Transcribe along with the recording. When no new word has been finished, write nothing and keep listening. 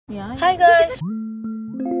Hi guys!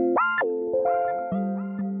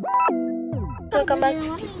 Welcome back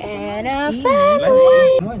to the Anna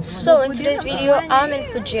family! So in today's video, I'm in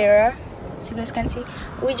Fujairah. So you guys can see,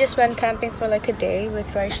 we just went camping for like a day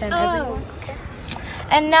with Raisha and everyone.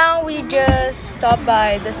 And now we just stopped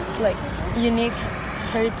by this like unique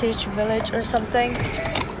heritage village or something.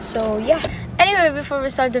 So yeah. Anyway, before we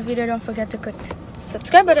start the video, don't forget to click the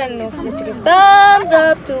subscribe button and don't forget to give thumbs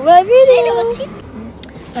up to my video.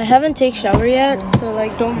 I haven't taken a shower yet, so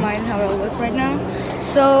like don't mind how I look right now.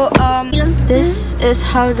 So this is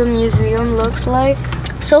how the museum looks like.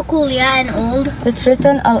 So cool, yeah, and old. It's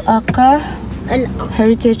written Aqah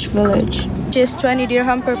Heritage Village. Just 20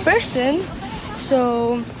 dirham per person.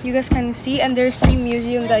 So you guys can see, and there's 3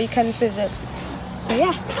 museums that you can visit. So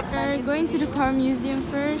yeah. We're going to the car museum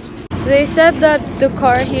first. They said that the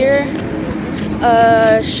car here,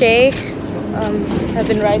 Sheikh, have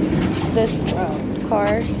been riding this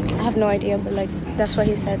cars. I have no idea, but like that's what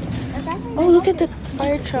he said. Oh, look at the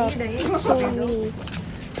fire truck. It's so mini.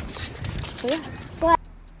 So yeah.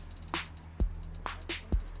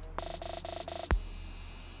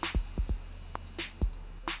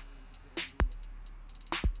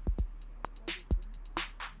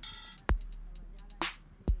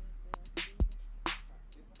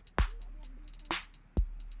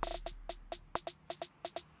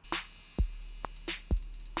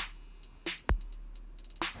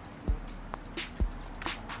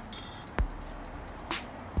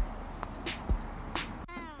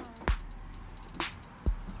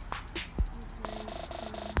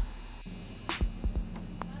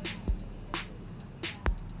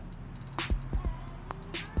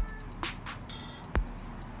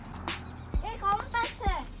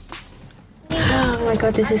 Oh my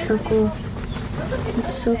god, this is so cool.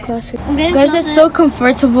 It's so classic. Guys, it's so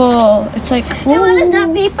comfortable. It's like, Hey, what is that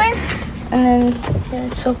paper? and then yeah,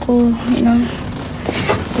 it's so cool, you know.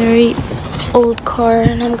 Very old car,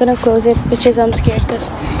 and I'm gonna close it, which is I'm scared because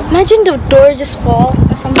imagine the door just fall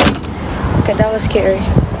or something. Okay, that was scary.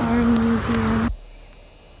 Car museum.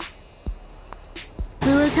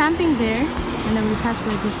 We were camping there, and then we passed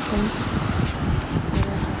by this place.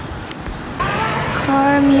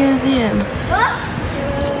 Car museum.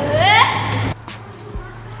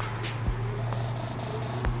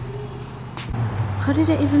 How did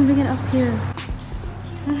I even bring it up here?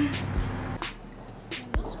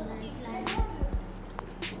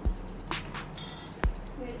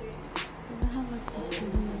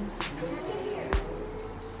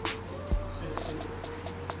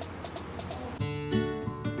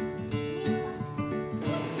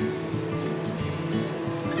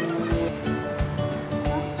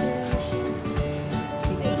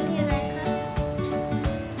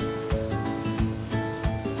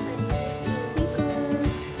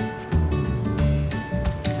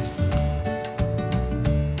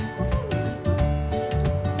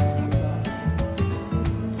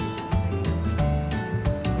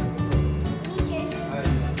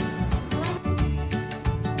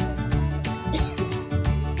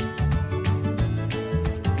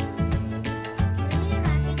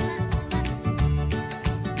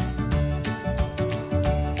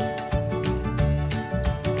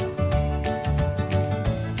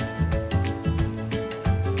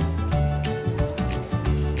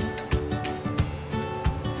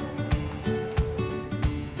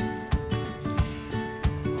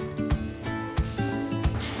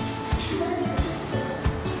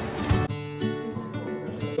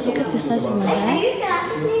 Look at the size of my hair.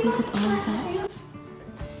 Look at all of that.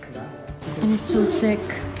 And it's so thick.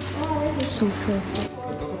 So thick.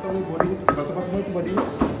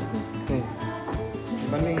 Okay.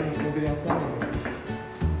 Dibanding mobil yang sekarang.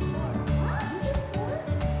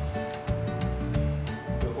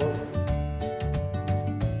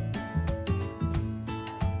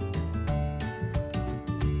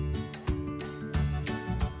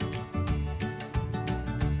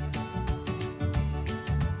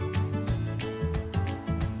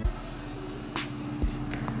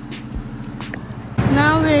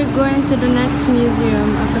 Now we're going to the next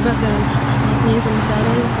museum. I forgot the museum that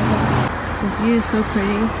is, but the view is so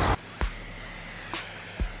pretty.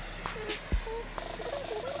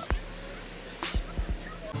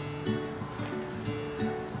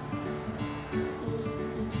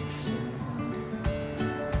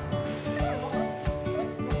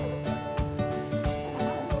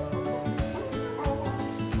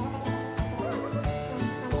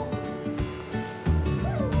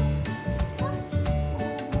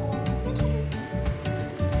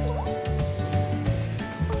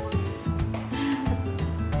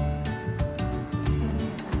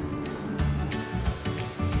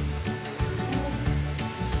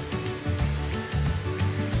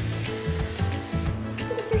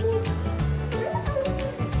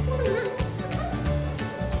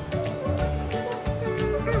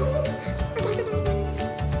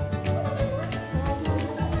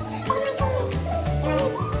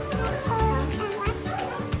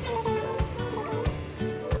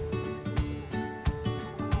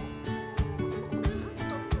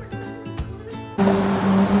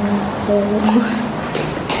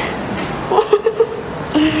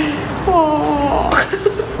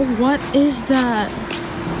 What is that?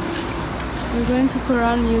 We're going to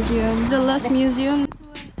Quran Museum. The last museum.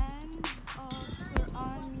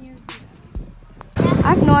 I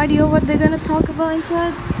have no idea what they're gonna talk about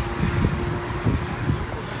inside.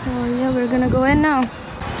 So yeah, we're gonna go in now.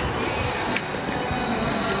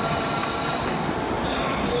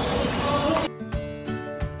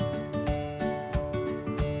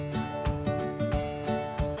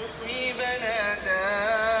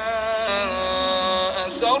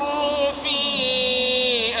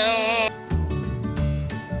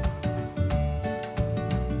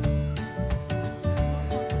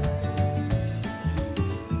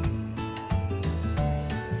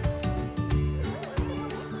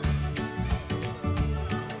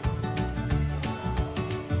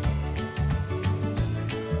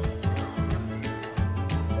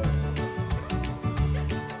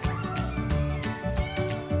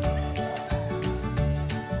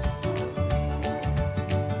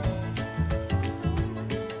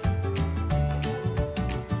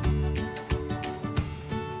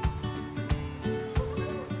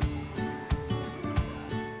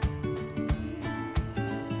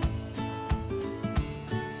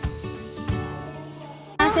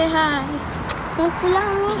 Say hi.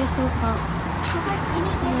 It's so hot.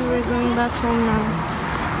 We're going back home now.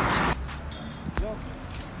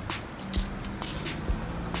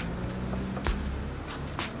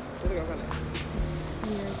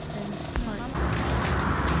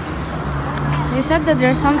 They said that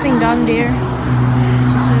there's something down there,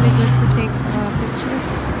 which is really good to take pictures.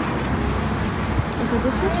 Okay,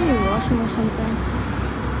 this must be a washroom or something.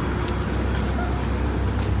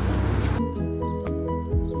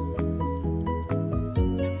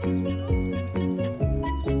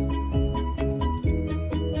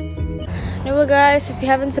 Anyway guys, if you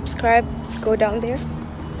haven't subscribed, go down there,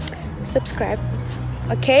 subscribe,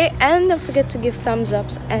 okay, and don't forget to give thumbs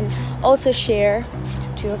ups and also share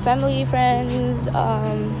to your family, friends,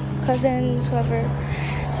 cousins, whoever.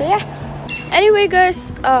 So yeah, anyway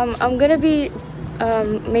guys, I'm gonna be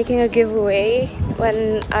making a giveaway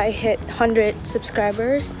when I hit 100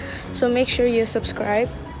 subscribers, so make sure you subscribe,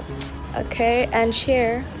 okay, and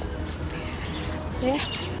share. So yeah.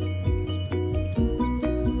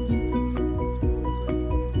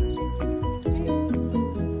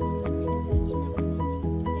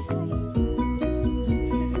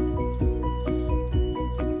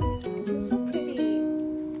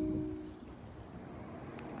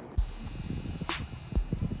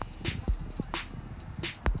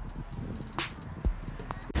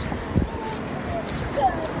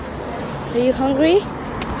 Are you hungry?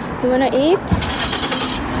 You wanna eat?